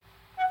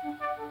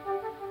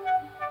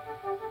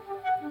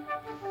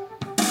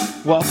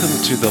Welcome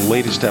to the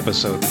latest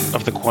episode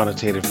of The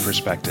Quantitative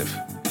Perspective,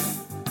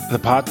 the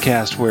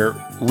podcast where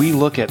we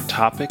look at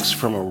topics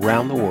from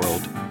around the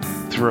world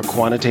through a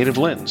quantitative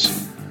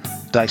lens,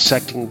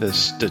 dissecting the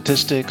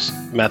statistics,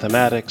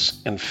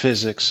 mathematics, and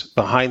physics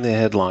behind the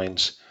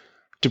headlines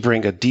to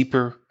bring a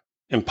deeper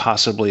and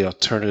possibly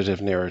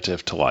alternative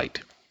narrative to light.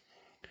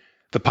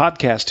 The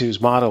podcast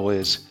whose motto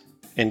is,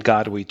 "In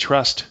God we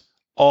trust,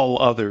 all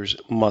others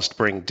must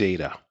bring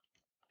data."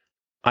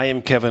 I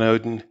am Kevin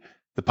Oden,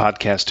 the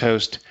podcast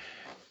host,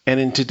 and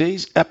in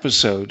today's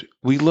episode,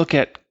 we look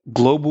at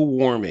global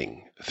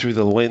warming through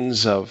the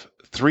lens of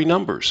three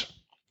numbers: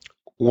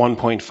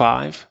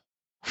 1.5,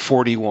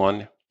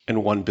 41,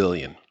 and 1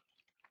 billion.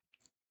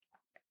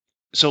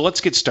 So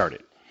let's get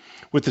started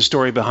with the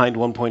story behind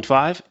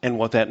 1.5 and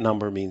what that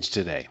number means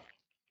today.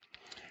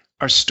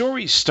 Our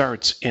story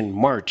starts in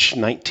March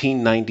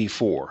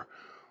 1994,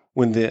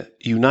 when the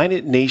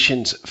United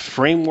Nations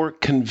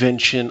Framework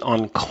Convention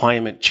on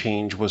Climate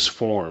Change was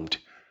formed,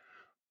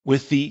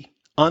 with the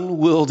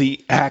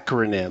unwieldy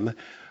acronym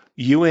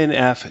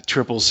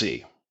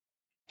UNFCCC,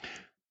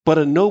 but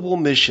a noble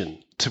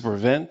mission to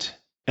prevent,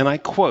 and I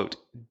quote,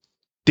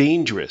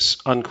 dangerous,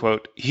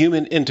 unquote,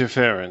 human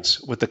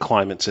interference with the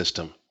climate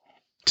system.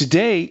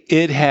 Today,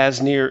 it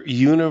has near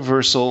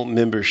universal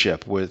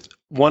membership, with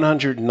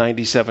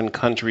 197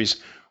 countries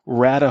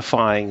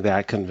ratifying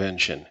that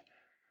convention.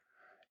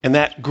 And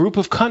that group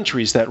of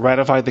countries that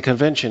ratified the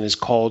convention is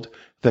called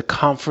the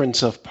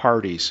Conference of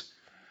Parties,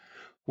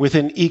 with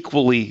an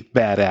equally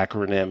bad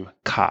acronym,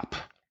 COP.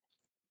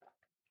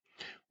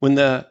 When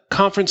the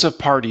Conference of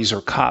Parties,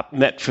 or COP,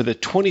 met for the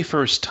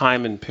 21st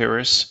time in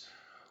Paris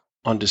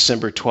on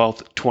December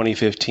 12,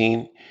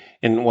 2015,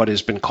 in what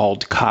has been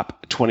called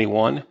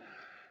COP21,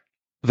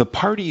 the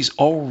parties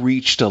all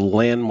reached a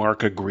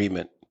landmark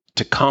agreement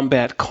to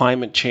combat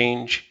climate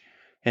change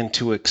and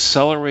to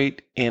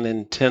accelerate and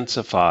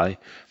intensify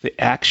the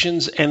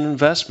actions and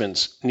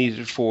investments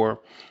needed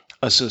for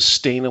a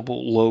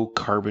sustainable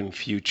low-carbon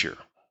future.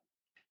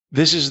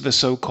 This is the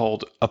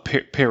so-called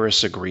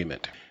Paris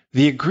Agreement.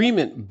 The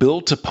agreement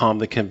built upon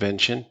the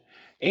convention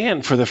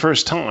and, for the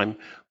first time,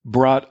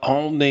 brought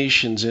all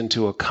nations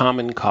into a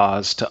common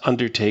cause to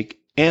undertake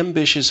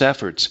ambitious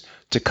efforts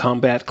to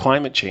combat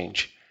climate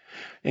change,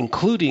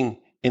 including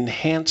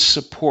enhanced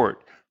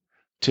support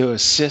to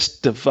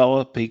assist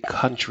developing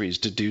countries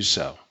to do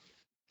so.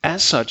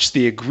 As such,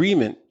 the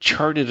agreement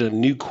charted a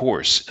new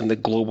course in the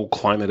global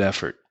climate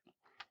effort.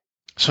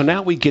 So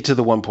now we get to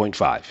the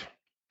 1.5.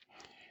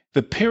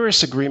 The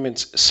Paris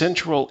Agreement's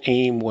central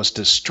aim was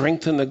to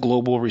strengthen the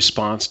global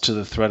response to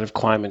the threat of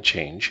climate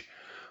change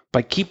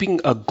by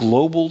keeping a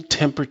global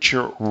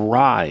temperature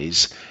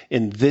rise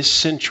in this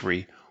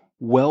century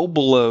well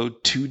below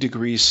 2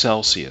 degrees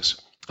Celsius,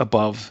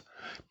 above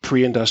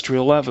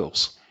pre-industrial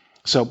levels.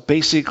 So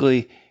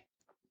basically,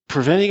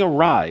 preventing a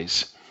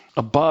rise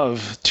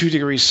above 2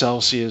 degrees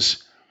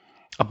Celsius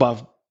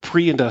above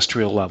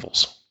pre-industrial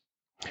levels.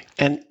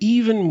 And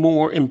even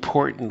more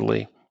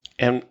importantly,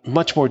 and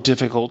much more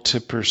difficult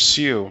to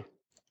pursue,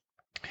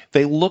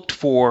 they looked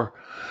for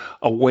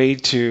a way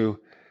to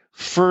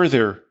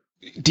further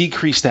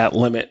decrease that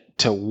limit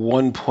to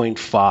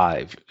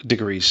 1.5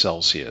 degrees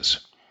Celsius.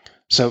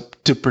 So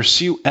to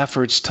pursue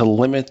efforts to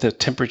limit the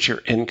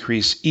temperature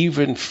increase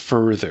even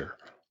further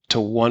to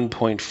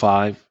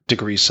 1.5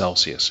 degrees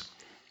Celsius.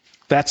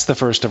 That's the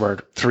first of our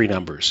three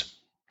numbers.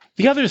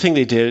 The other thing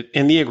they did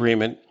in the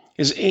agreement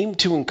is aim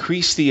to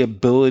increase the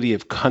ability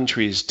of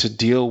countries to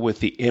deal with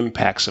the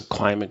impacts of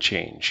climate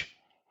change.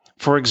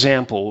 For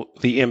example,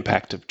 the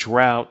impact of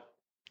drought,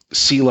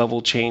 sea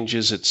level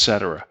changes,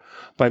 etc.,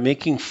 by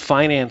making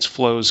finance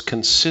flows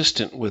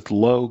consistent with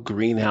low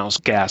greenhouse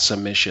gas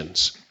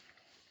emissions.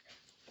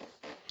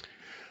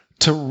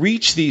 To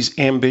reach these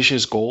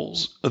ambitious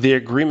goals, the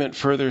agreement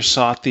further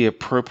sought the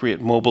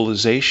appropriate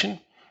mobilization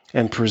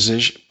and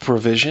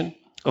provision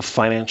of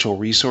financial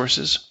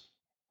resources,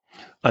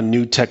 a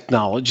new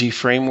technology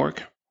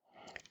framework,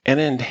 and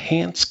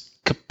enhanced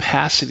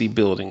capacity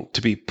building to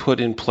be put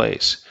in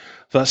place,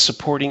 thus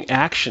supporting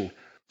action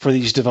for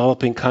these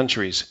developing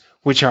countries,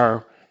 which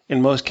are,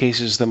 in most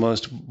cases, the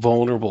most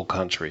vulnerable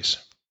countries.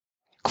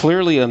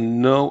 Clearly a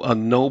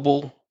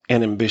noble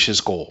and ambitious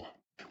goal.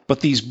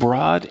 But these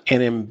broad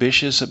and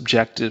ambitious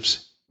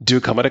objectives do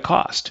come at a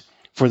cost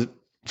for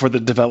the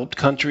developed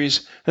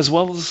countries as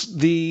well as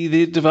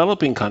the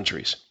developing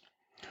countries,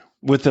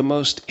 with the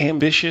most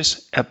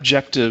ambitious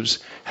objectives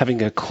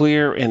having a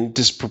clear and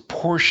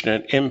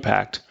disproportionate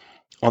impact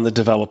on the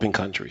developing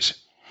countries,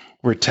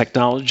 where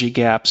technology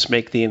gaps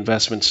make the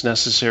investments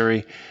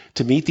necessary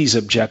to meet these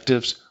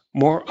objectives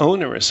more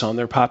onerous on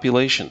their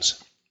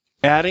populations.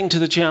 Adding to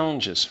the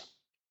challenges,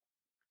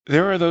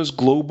 there are those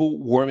global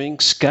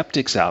warming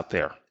skeptics out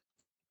there,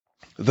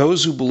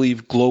 those who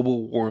believe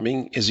global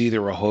warming is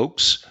either a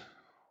hoax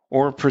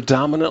or a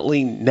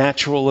predominantly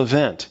natural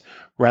event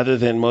rather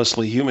than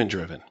mostly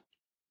human-driven.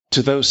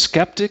 To those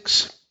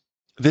skeptics,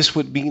 this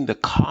would mean the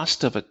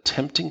cost of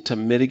attempting to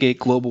mitigate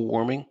global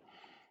warming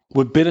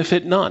would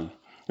benefit none,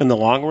 in the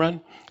long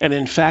run, and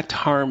in fact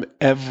harm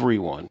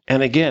everyone,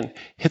 and again,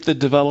 hit the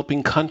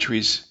developing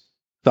countries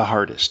the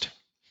hardest.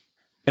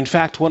 In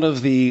fact, one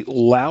of the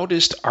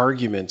loudest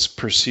arguments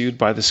pursued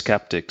by the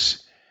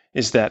skeptics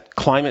is that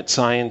climate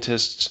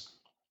scientists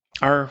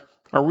are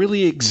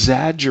really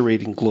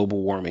exaggerating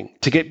global warming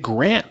to get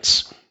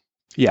grants.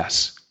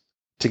 Yes,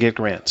 to get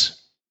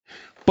grants.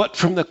 But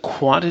from the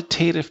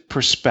quantitative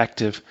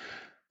perspective,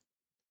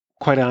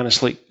 quite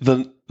honestly,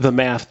 the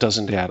math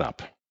doesn't add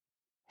up.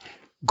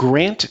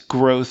 Grant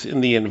growth in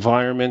the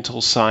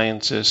environmental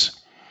sciences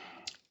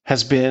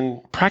has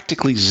been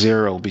practically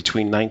zero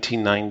between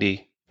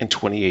 1990 and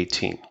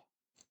 2018.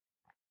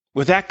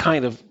 With that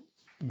kind of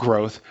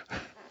growth,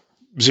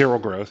 zero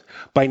growth,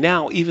 by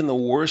now even the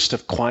worst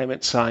of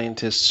climate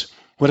scientists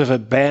would have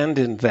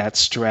abandoned that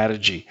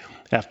strategy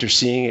after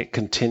seeing it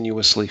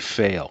continuously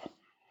fail.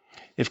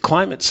 If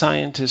climate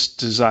scientists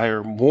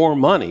desire more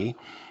money,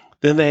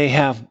 then they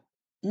have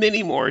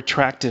many more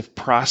attractive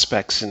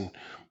prospects in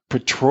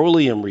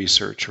petroleum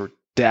research or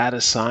data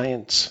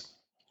science,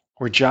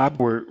 where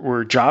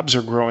jobs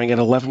are growing at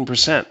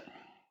 11%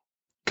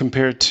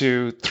 compared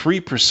to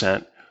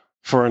 3%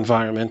 for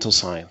environmental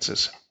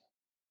sciences.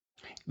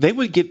 They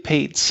would get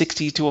paid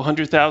 $60,000 to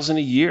 $100,000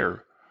 a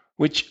year,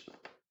 which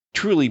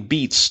truly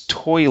beats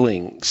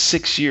toiling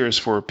 6 years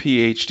for a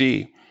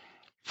PhD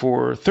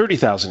for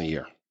 $30,000 a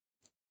year.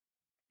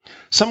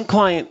 Some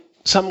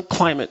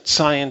climate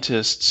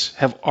scientists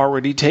have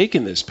already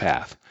taken this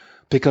path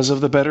because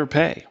of the better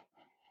pay,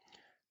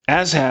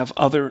 as have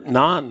other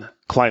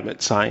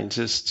non-climate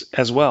scientists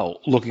as well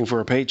looking for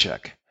a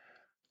paycheck.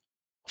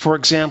 For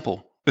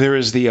example, there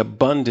is the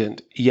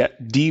abundant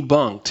yet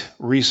debunked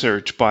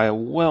research by a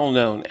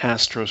well-known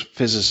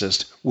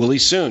astrophysicist, Willie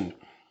Soon,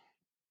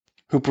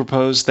 who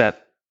proposed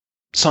that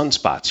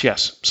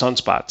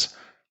sunspots,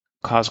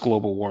 cause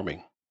global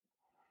warming.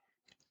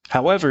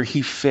 However,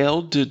 he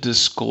failed to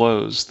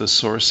disclose the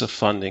source of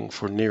funding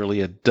for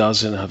nearly a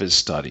dozen of his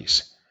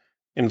studies,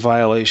 in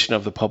violation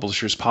of the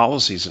publisher's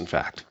policies, in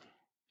fact.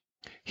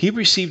 He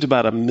received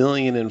about $1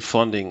 million in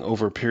funding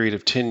over a period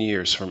of 10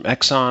 years from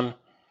Exxon,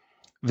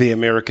 the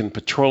American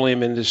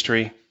Petroleum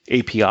Industry,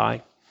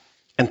 API,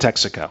 and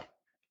Texaco.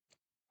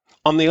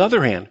 On the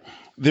other hand,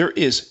 there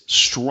is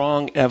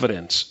strong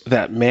evidence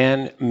that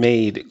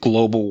man-made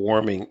global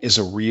warming is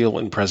a real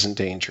and present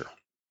danger.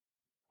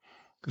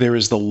 There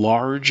is the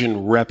large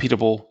and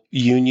reputable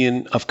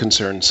Union of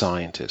Concerned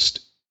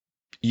Scientists,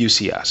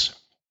 UCS.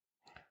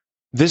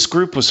 This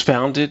group was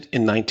founded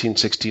in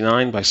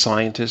 1969 by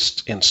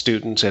scientists and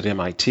students at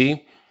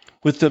MIT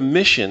with the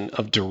mission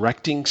of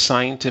directing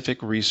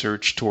scientific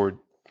research toward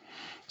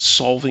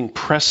solving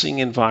pressing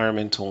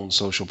environmental and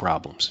social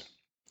problems.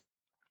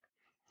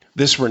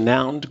 This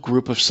renowned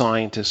group of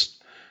scientists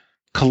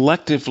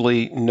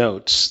collectively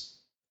notes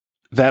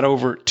that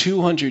over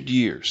 200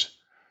 years,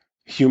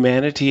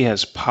 humanity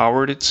has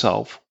powered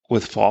itself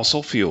with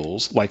fossil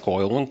fuels like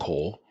oil and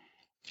coal,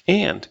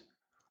 and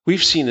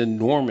we've seen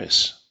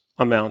enormous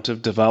amount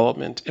of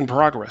development and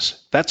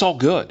progress. That's all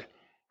good,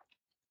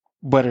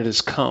 but it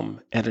has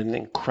come at an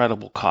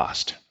incredible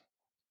cost.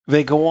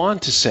 They go on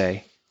to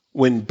say,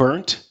 when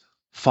burnt,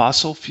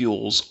 fossil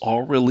fuels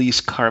all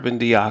release carbon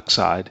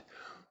dioxide,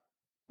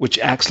 which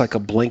acts like a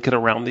blanket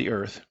around the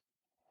Earth.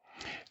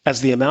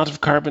 As the amount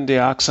of carbon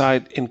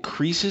dioxide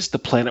increases, the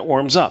planet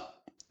warms up.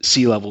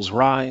 Sea levels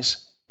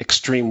rise,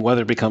 extreme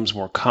weather becomes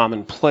more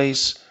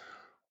commonplace,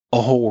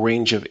 a whole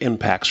range of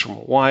impacts from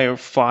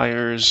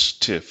wildfires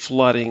to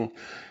flooding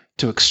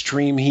to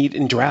extreme heat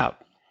and drought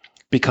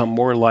become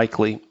more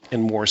likely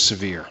and more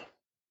severe.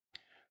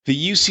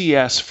 The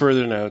UCS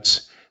further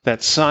notes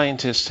that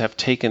scientists have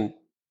taken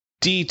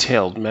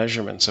detailed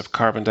measurements of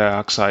carbon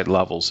dioxide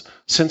levels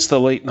since the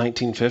late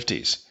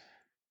 1950s.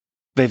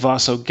 They've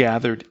also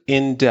gathered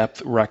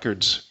in-depth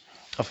records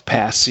of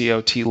past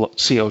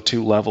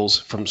CO2 levels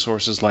from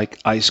sources like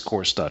ice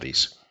core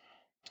studies.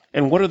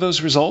 And what are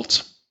those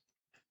results?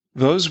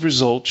 Those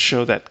results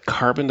show that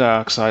carbon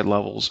dioxide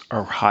levels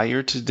are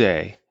higher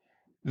today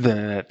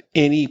than at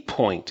any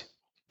point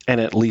in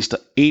at least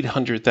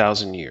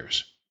 800,000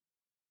 years.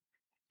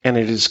 And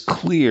it is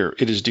clear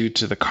it is due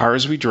to the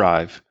cars we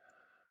drive,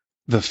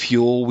 the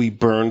fuel we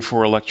burn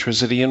for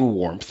electricity and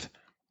warmth,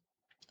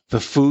 the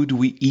food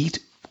we eat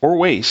or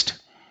waste,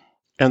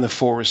 and the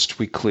forests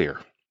we clear.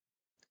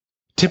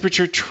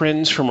 Temperature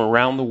trends from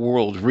around the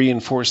world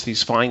reinforce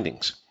these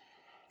findings.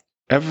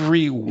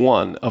 Every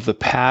one of the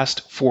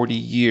past 40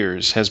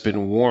 years has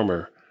been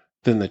warmer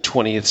than the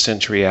 20th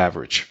century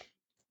average.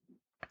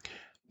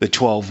 The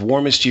 12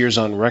 warmest years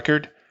on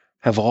record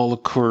have all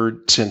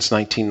occurred since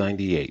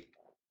 1998.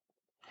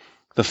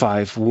 The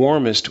 5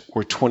 warmest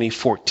were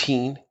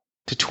 2014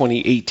 to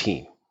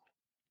 2018.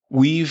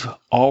 We've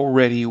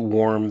already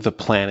warmed the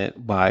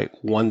planet by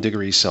 1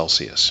 degree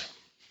Celsius.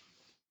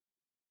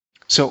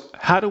 So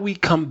how do we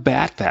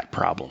combat that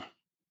problem?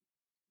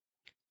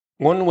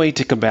 One way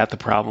to combat the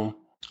problem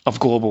of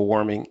global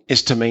warming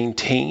is to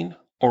maintain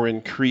or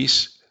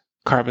increase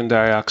carbon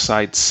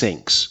dioxide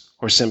sinks,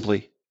 or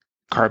simply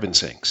carbon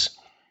sinks.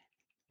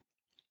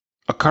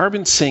 A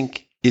carbon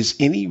sink is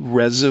any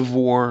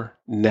reservoir,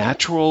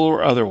 natural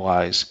or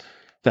otherwise,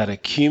 that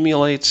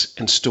accumulates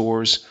and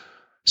stores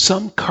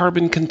some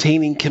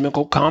carbon-containing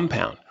chemical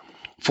compound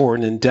for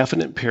an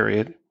indefinite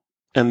period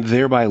and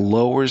thereby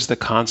lowers the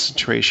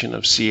concentration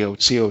of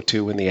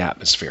CO2 in the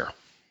atmosphere.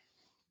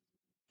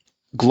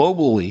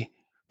 Globally,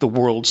 the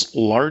world's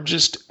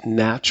largest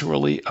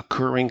naturally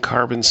occurring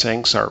carbon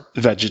sinks are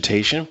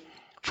vegetation,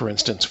 for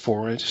instance,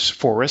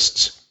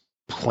 forests,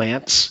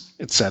 plants,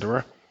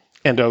 etc.,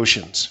 and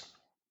oceans.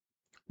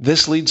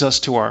 This leads us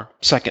to our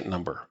second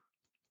number,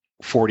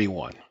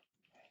 41.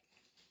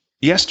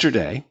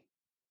 Yesterday,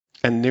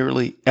 and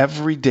nearly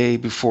every day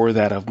before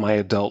that of my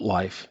adult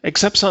life,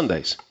 except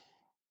Sundays,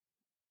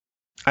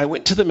 I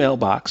went to the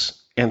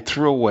mailbox and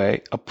threw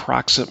away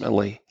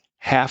approximately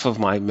half of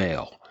my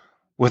mail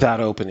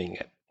without opening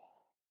it.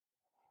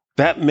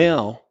 That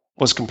mail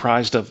was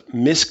comprised of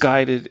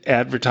misguided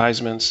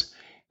advertisements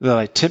that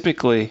I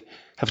typically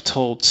have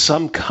told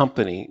some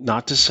company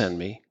not to send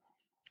me,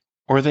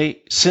 or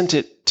they sent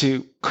it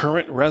to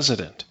current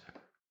resident,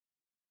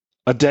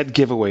 a dead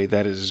giveaway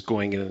that is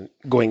going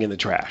in the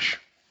trash.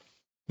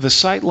 The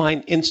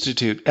Sightline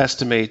Institute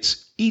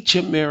estimates each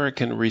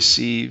American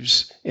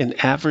receives an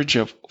average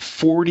of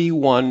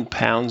 41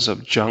 pounds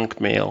of junk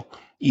mail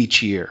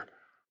each year.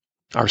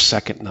 Our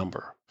second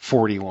number,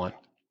 41.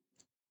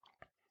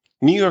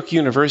 New York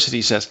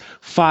University says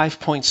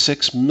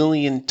 5.6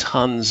 million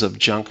tons of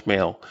junk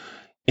mail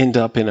end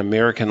up in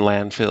American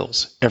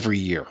landfills every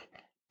year,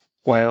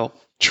 while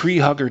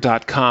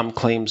treehugger.com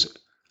claims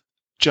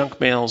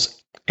junk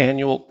mail's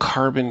annual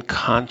carbon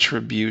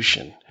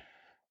contribution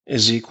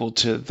is equal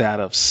to that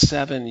of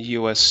 7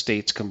 U.S.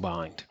 states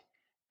combined.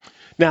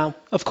 Now,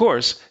 of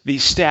course,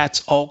 these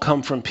stats all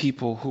come from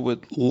people who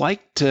would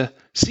like to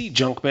see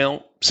junk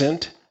mail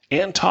sent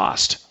and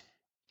tossed.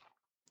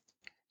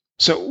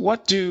 So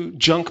what do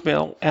junk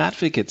mail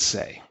advocates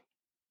say?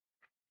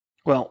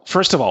 Well,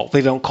 first of all,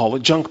 they don't call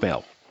it junk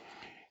mail.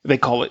 They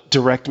call it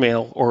direct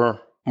mail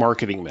or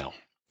marketing mail.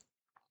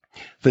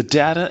 The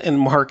Data and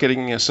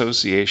Marketing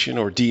Association,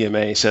 or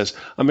DMA, says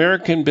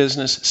American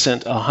business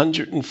sent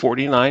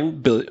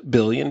 149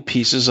 billion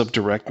pieces of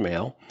direct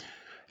mail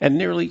and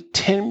nearly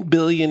 10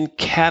 billion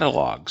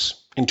catalogs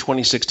in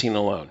 2016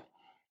 alone.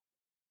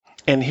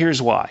 And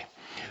here's why.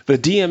 The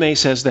DMA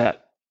says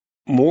that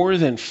more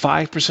than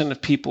 5%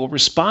 of people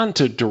respond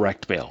to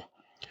direct mail,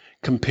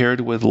 compared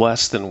with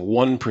less than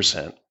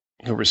 1%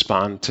 who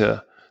respond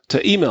to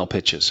email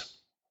pitches.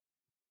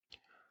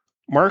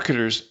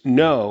 Marketers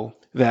know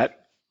that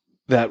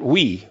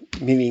we,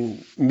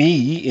 meaning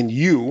me and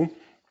you,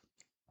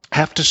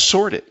 have to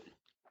sort it.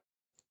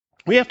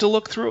 We have to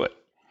look through it,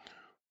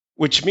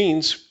 which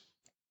means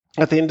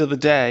at the end of the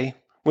day,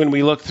 when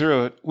we look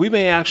through it, we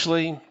may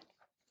actually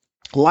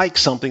like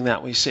something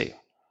that we see.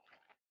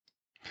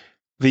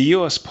 The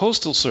U.S.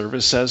 Postal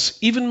Service says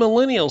even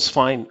millennials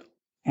find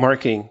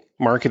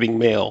marketing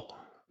mail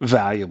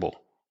valuable.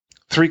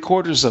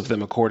 3/4 of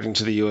them, according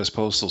to the U.S.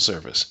 Postal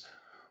Service.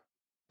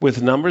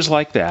 With numbers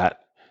like that,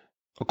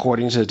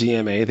 according to the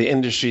DMA, the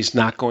industry is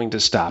not going to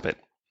stop it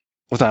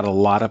without a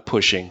lot of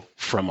pushing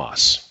from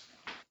us.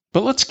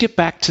 But let's get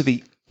back to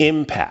the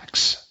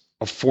impacts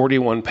of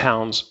 41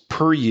 pounds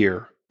per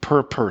year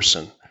per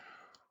person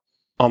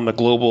on the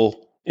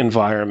global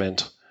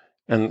environment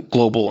and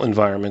global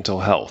environmental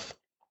health.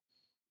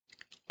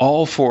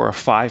 All for a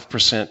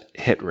 5%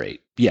 hit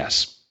rate.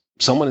 Yes,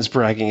 someone is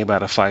bragging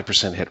about a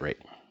 5% hit rate.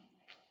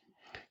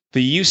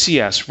 The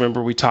UCS,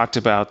 remember we talked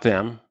about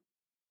them,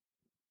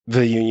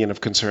 the Union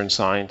of Concerned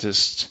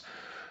Scientists,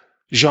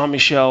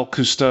 Jean-Michel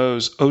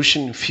Cousteau's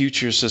Ocean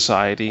Future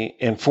Society,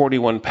 and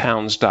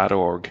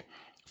 41pounds.org,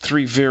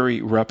 3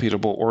 very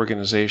reputable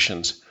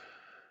organizations,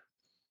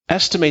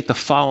 estimate the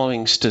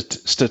following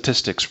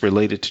statistics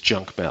related to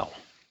junk mail.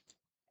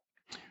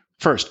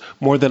 First,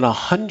 more than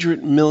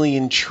 100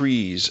 million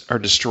trees are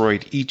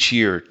destroyed each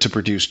year to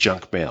produce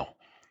junk mail.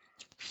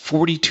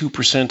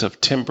 42%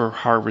 of timber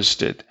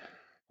harvested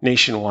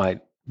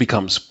nationwide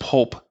becomes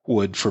pulp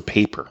wood for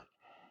paper.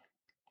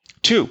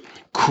 2,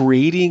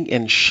 creating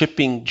and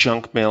shipping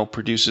junk mail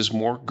produces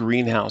more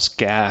greenhouse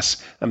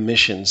gas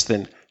emissions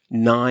than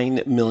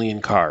 9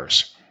 million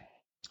cars.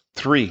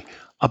 3,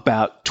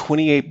 about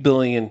 28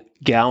 billion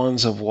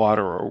gallons of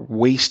water are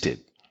wasted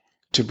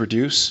to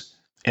produce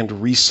and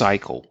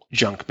recycle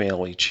junk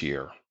mail each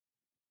year.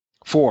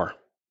 4,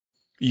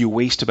 you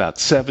waste about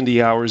 70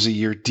 hours a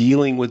year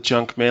dealing with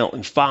junk mail.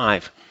 And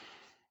 5,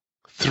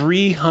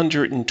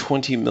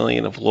 320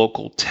 million of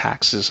local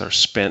taxes are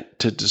spent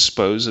to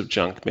dispose of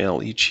junk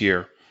mail each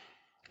year,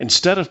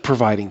 instead of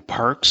providing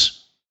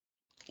parks,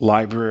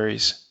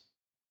 libraries,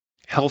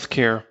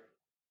 healthcare,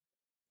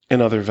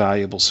 and other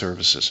valuable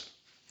services.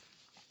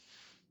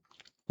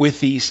 With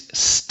these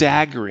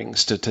staggering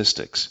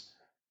statistics,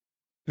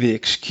 the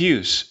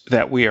excuse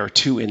that we are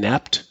too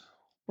inept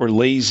or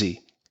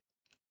lazy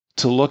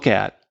to look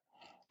at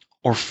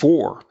or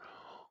for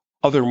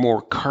other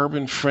more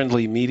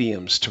carbon-friendly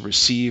mediums to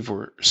receive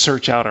or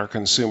search out our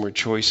consumer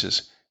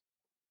choices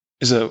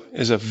is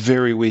a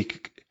very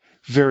weak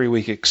very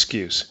weak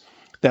excuse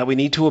that we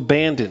need to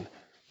abandon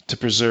to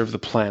preserve the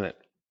planet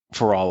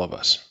for all of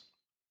us.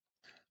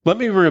 Let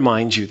me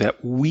remind you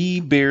that we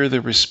bear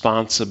the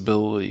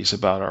responsibilities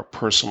about our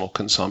personal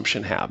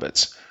consumption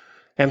habits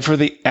and for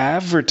the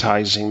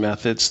advertising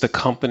methods the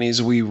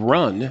companies we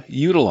run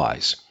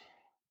utilize.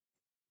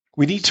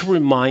 We need to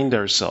remind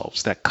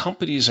ourselves that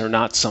companies are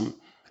not some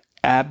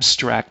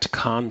abstract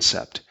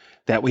concept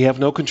that we have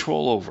no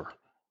control over.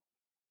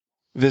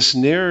 This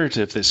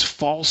narrative, this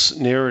false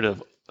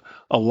narrative,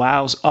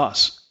 allows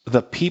us,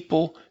 the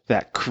people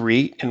that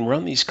create and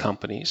run these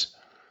companies,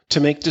 to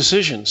make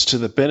decisions to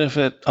the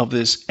benefit of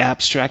this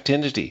abstract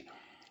entity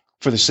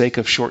for the sake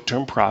of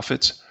short-term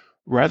profits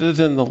rather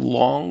than the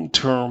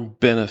long-term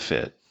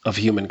benefit of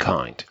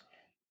humankind.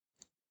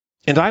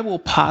 And I will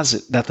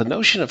posit that the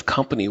notion of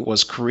company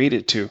was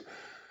created to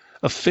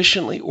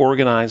efficiently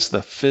organize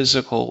the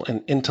physical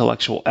and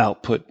intellectual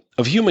output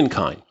of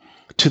humankind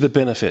to the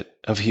benefit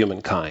of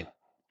humankind,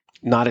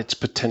 not its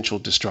potential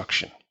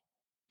destruction.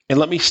 And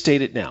let me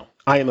state it now.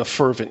 I am a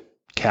fervent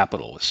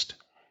capitalist.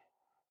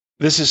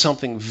 This is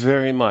something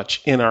very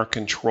much in our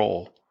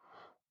control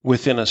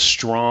within a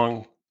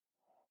strong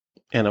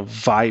and a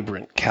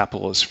vibrant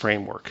capitalist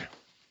framework.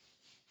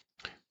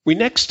 We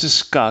next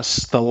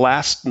discuss the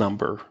last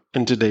number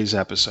in today's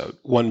episode,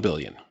 1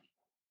 billion.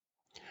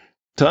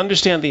 To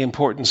understand the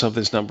importance of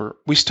this number,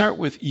 we start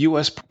with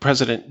U.S.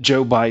 President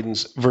Joe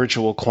Biden's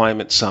virtual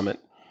climate summit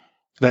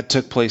that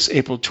took place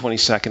April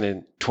 22nd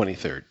and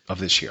 23rd of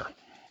this year.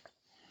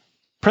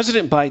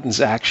 President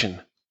Biden's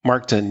action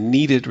marked a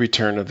needed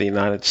return of the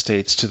United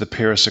States to the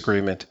Paris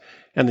Agreement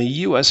and the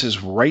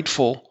U.S.'s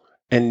rightful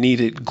and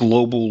needed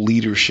global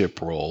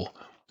leadership role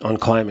on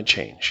climate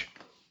change.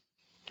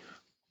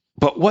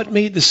 But what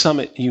made the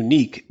summit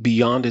unique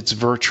beyond its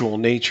virtual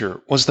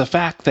nature was the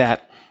fact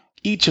that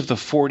each of the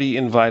 40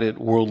 invited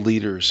world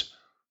leaders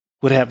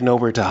would have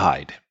nowhere to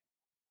hide.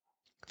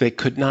 They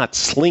could not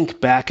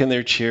slink back in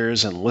their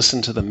chairs and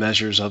listen to the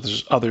measures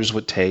others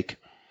would take,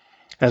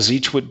 as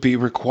each would be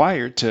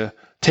required to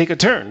take a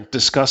turn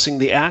discussing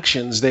the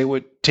actions they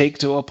would take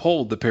to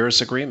uphold the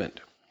Paris Agreement.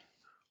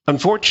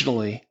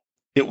 Unfortunately,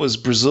 it was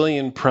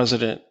Brazilian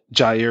President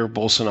Jair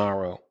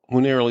Bolsonaro who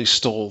nearly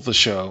stole the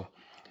show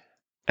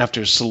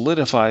after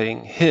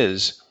solidifying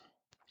his,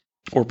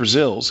 or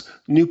Brazil's,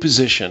 new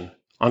position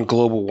on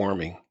global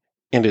warming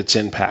and its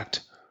impact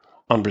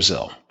on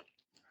Brazil.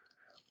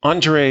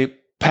 Andre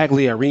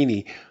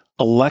Pagliarini,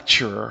 a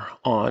lecturer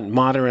on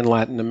modern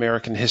Latin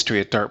American history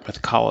at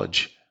Dartmouth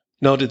College,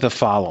 noted the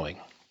following,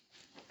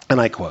 and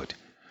I quote,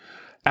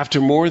 "After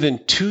more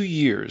than 2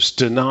 years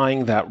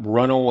denying that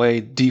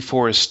runaway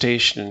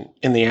deforestation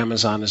in the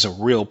Amazon is a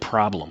real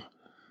problem,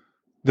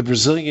 the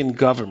Brazilian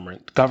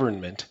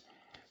government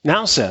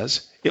now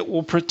says it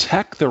will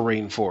protect the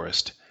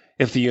rainforest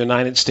if the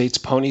United States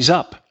ponies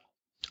up,"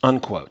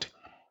 unquote.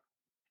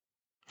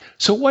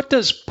 So what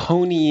does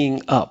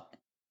ponying up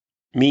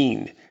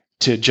mean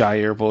to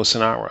Jair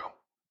Bolsonaro?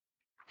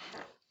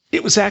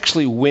 It was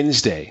actually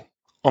Wednesday,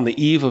 on the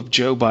eve of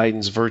Joe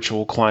Biden's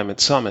virtual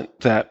climate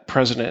summit, that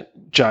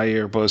President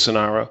Jair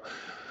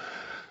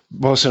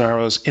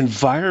Bolsonaro's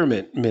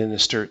environment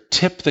minister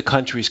tipped the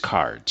country's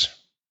cards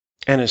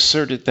and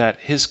asserted that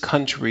his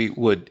country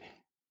would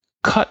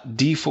cut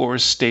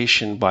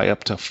deforestation by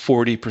up to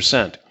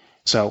 40%.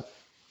 So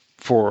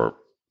for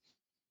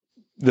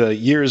the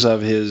years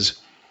of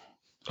his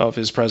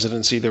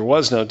presidency, there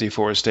was no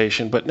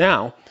deforestation, but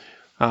now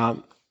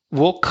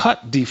we'll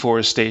cut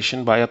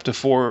deforestation by up to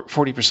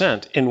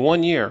 40% in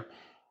 1 year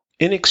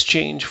in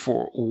exchange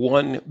for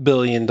 $1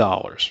 billion,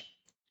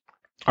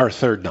 our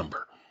third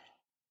number.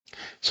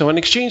 So in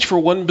exchange for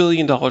 $1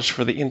 billion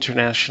for the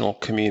international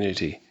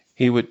community,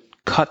 he would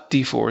cut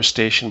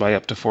deforestation by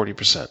up to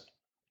 40%.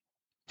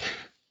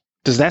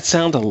 Does that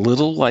sound a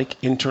little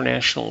like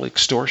international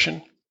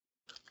extortion?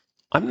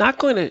 I'm not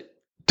going to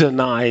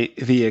deny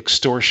the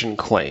extortion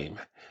claim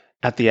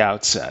at the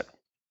outset,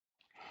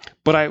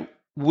 but I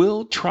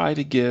will try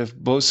to give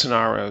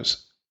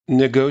Bolsonaro's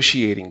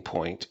negotiating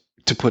point,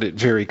 to put it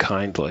very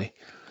kindly,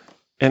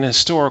 an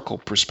historical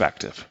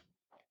perspective.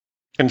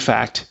 In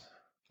fact,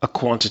 a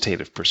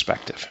quantitative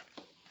perspective.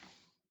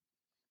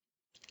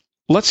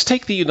 Let's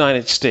take the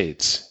United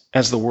States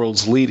as the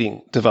world's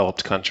leading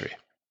developed country.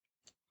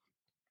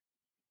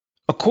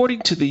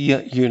 According to the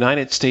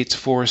United States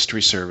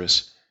Forestry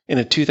Service in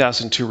a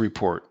 2002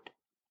 report,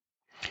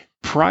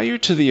 prior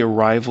to the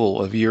arrival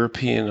of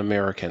European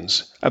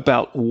Americans,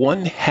 about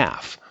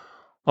 1/2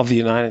 of the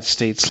United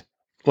States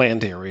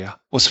land area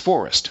was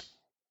forest.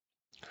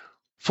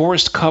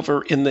 Forest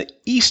cover in the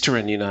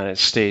eastern United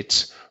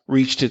States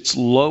reached its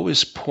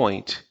lowest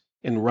point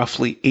in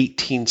roughly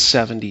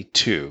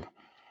 1872,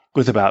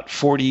 with about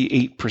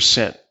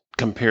 48%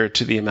 compared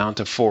to the amount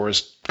of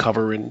forest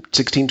cover in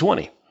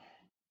 1620.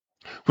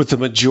 With the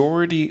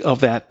majority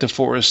of that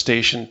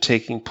deforestation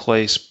taking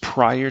place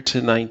prior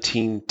to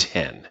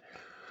 1910,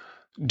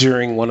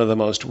 during one of the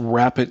most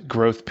rapid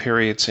growth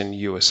periods in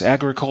U.S.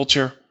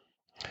 agriculture,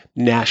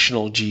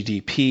 national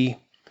GDP,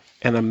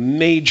 and a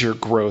major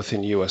growth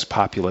in U.S.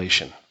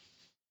 population.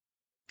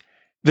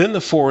 then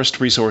the forest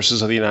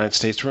resources of the United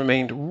States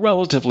remained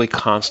relatively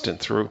constant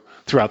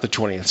throughout the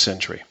 20th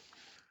century.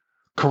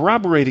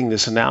 Corroborating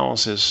this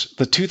analysis,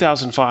 the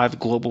 2005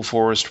 Global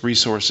Forest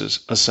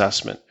Resources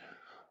Assessment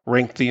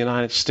ranked the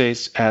United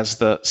States as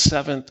the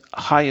 7th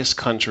highest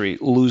country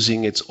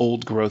losing its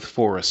old-growth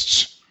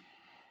forests,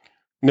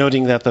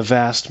 noting that the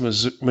vast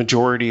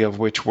majority of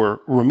which were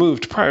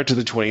removed prior to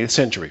the 20th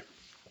century,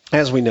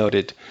 as we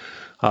noted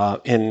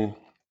in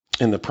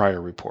the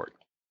prior report.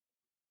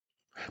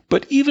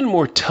 But even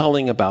more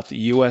telling about the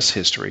U.S.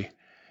 history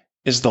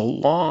is the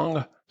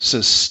long,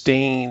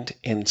 sustained,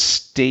 and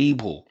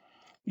stable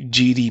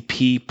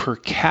GDP per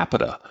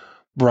capita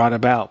brought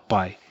about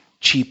by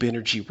cheap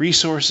energy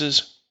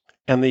resources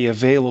and the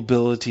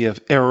availability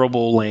of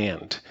arable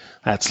land.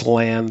 That's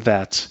land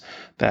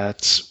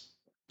that's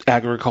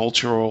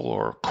agricultural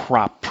or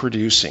crop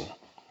producing.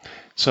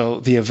 So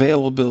the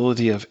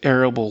availability of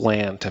arable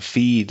land to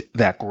feed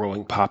that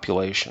growing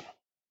population.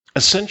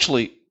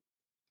 Essentially,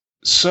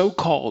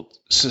 so-called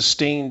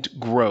sustained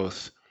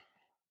growth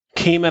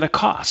came at a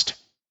cost.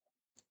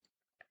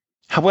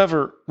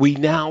 However, we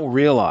now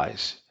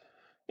realize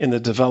in the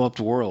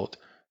developed world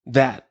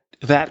that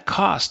that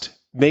cost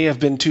may have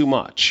been too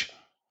much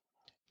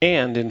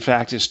and, in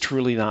fact, is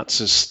truly not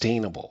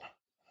sustainable.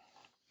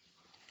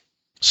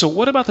 So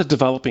what about the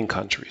developing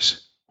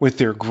countries with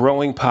their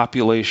growing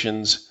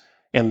populations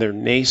and their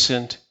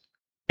nascent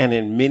and,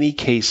 in many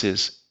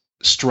cases,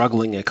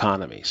 struggling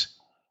economies?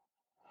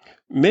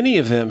 Many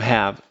of them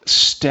have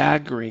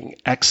staggering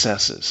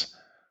excesses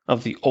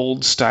of the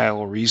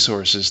old-style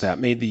resources that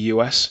made the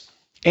U.S.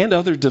 and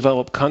other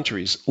developed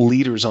countries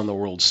leaders on the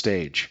world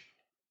stage.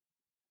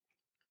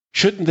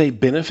 Shouldn't they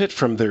benefit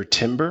from their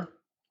timber,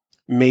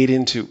 made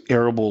into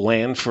arable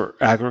land for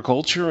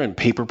agriculture and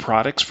paper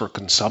products for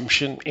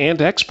consumption and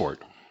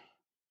export?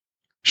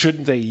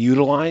 Shouldn't they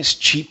utilize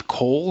cheap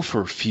coal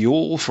for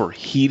fuel for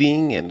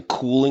heating and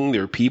cooling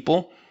their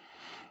people,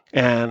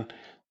 and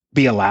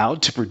be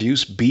allowed to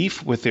produce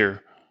beef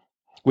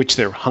which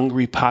their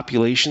hungry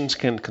populations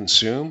can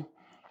consume,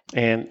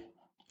 and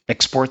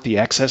export the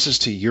excesses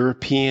to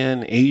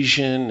European,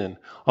 Asian, and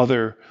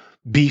other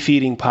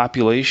beef-eating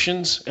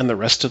populations and the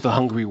rest of the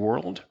hungry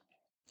world?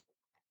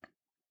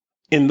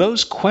 In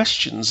those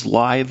questions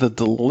lie the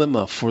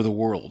dilemma for the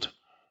world.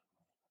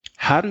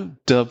 How do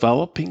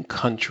developing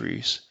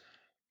countries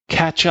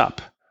catch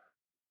up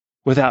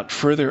without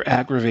further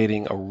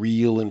aggravating a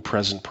real and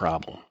present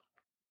problem?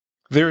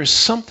 There is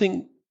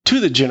something to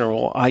the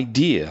general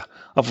idea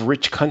of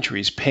rich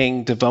countries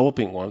paying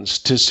developing ones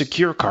to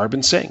secure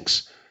carbon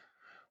sinks,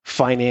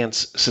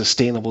 finance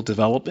sustainable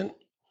development,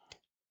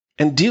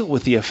 and deal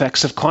with the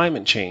effects of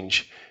climate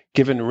change,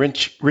 given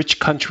rich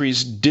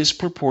countries'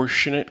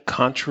 disproportionate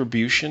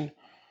contribution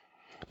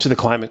to the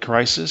climate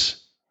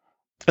crisis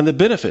and the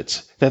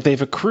benefits that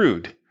they've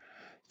accrued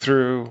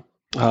through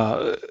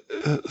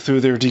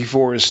their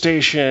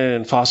deforestation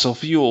and fossil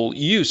fuel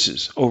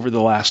uses over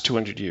the last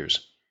 200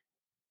 years.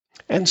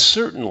 And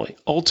certainly,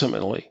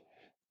 ultimately,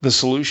 the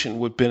solution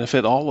would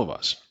benefit all of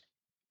us.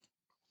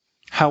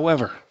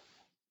 However,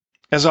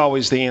 as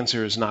always, the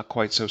answer is not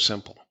quite so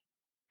simple.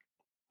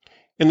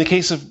 In the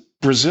case of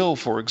Brazil,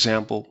 for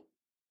example,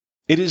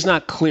 it is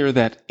not clear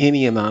that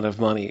any amount of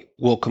money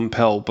will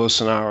compel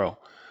Bolsonaro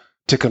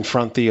to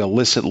confront the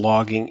illicit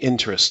logging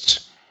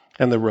interests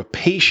and the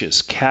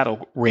rapacious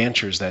cattle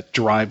ranchers that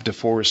drive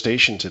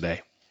deforestation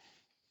today.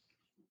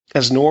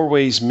 As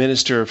Norway's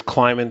Minister of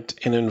Climate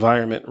and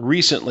Environment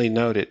recently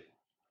noted,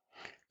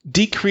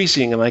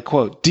 decreasing, and I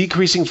quote,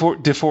 decreasing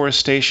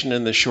deforestation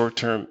in the short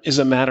term is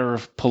a matter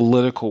of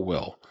political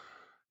will,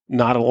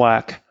 not a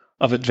lack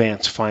of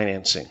advanced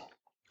financing,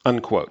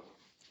 unquote.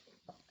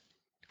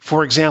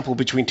 For example,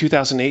 between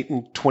 2008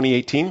 and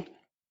 2018,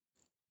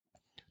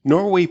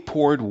 Norway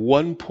poured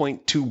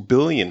 $1.2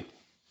 billion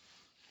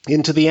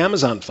into the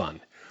Amazon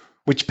Fund,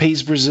 which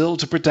pays Brazil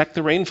to protect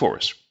the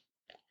rainforest,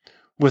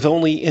 with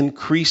only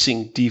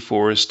increasing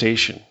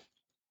deforestation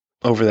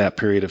over that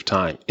period of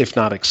time, if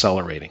not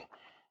accelerating.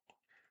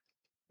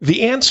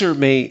 The answer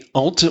may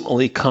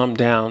ultimately come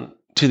down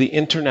to the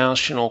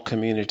international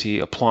community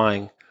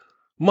applying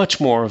much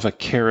more of a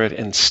carrot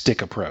and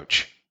stick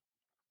approach.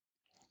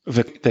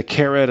 The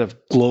carrot of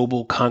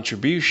global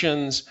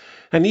contributions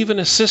and even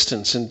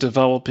assistance in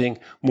developing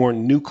more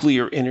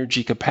nuclear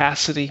energy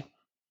capacity,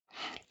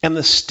 and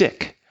the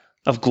stick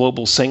of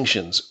global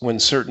sanctions when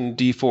certain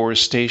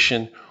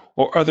deforestation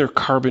or other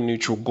carbon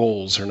neutral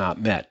goals are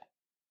not met.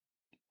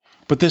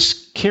 But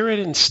this carrot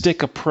and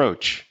stick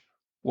approach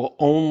will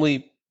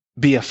only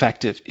be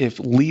effective if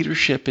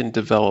leadership in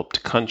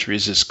developed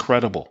countries is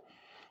credible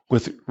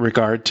with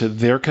regard to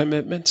their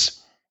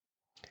commitments,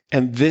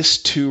 and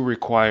this too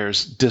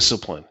requires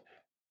discipline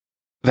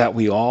that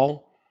we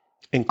all,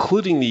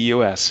 including the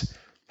U.S.,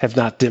 have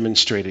not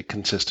demonstrated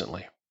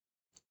consistently.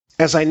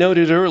 As I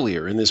noted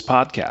earlier in this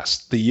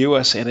podcast, the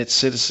U.S. and its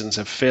citizens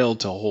have failed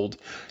to hold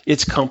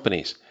its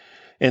companies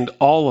and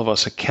all of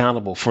us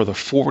accountable for the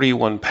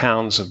 41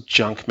 pounds of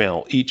junk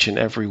mail each and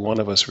every one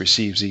of us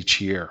receives each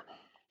year,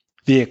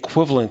 the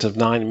equivalent of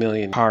 9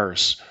 million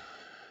cars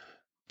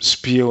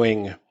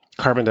spewing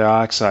carbon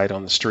dioxide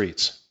on the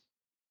streets.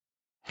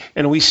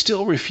 And we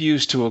still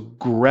refuse to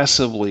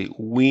aggressively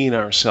wean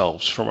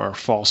ourselves from our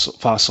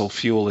fossil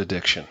fuel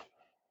addiction.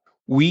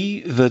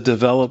 We, the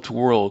developed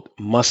world,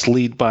 must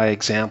lead by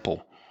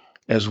example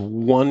as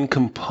one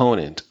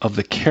component of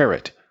the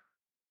carrot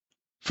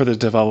for the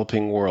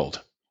developing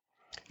world,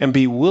 and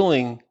be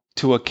willing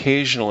to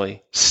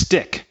occasionally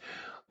stick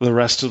the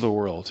rest of the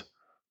world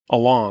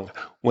along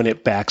when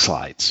it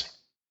backslides.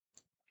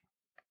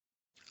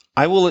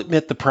 I will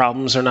admit the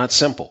problems are not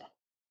simple,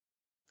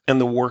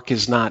 and the work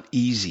is not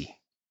easy,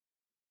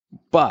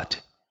 but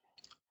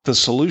the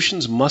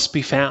solutions must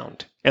be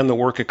found and the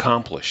work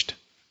accomplished.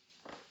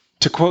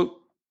 To quote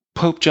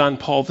Pope John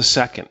Paul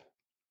II,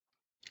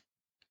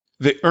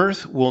 "The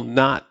earth will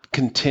not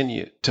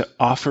continue to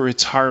offer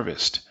its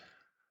harvest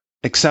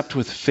except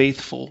with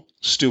faithful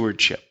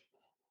stewardship.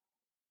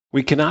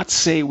 We cannot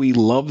say we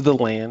love the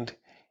land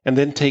and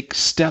then take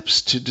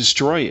steps to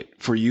destroy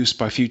it for use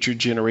by future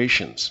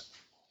generations."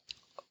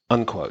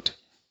 Unquote.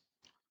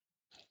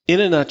 In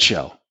a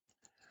nutshell,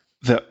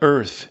 the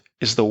earth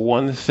is the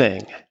one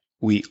thing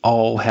we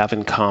all have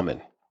in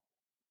common.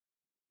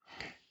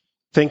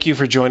 Thank you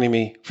for joining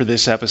me for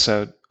this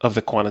episode of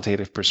The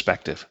Quantitative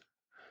Perspective.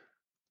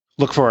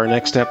 Look for our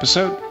next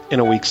episode in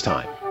a week's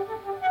time.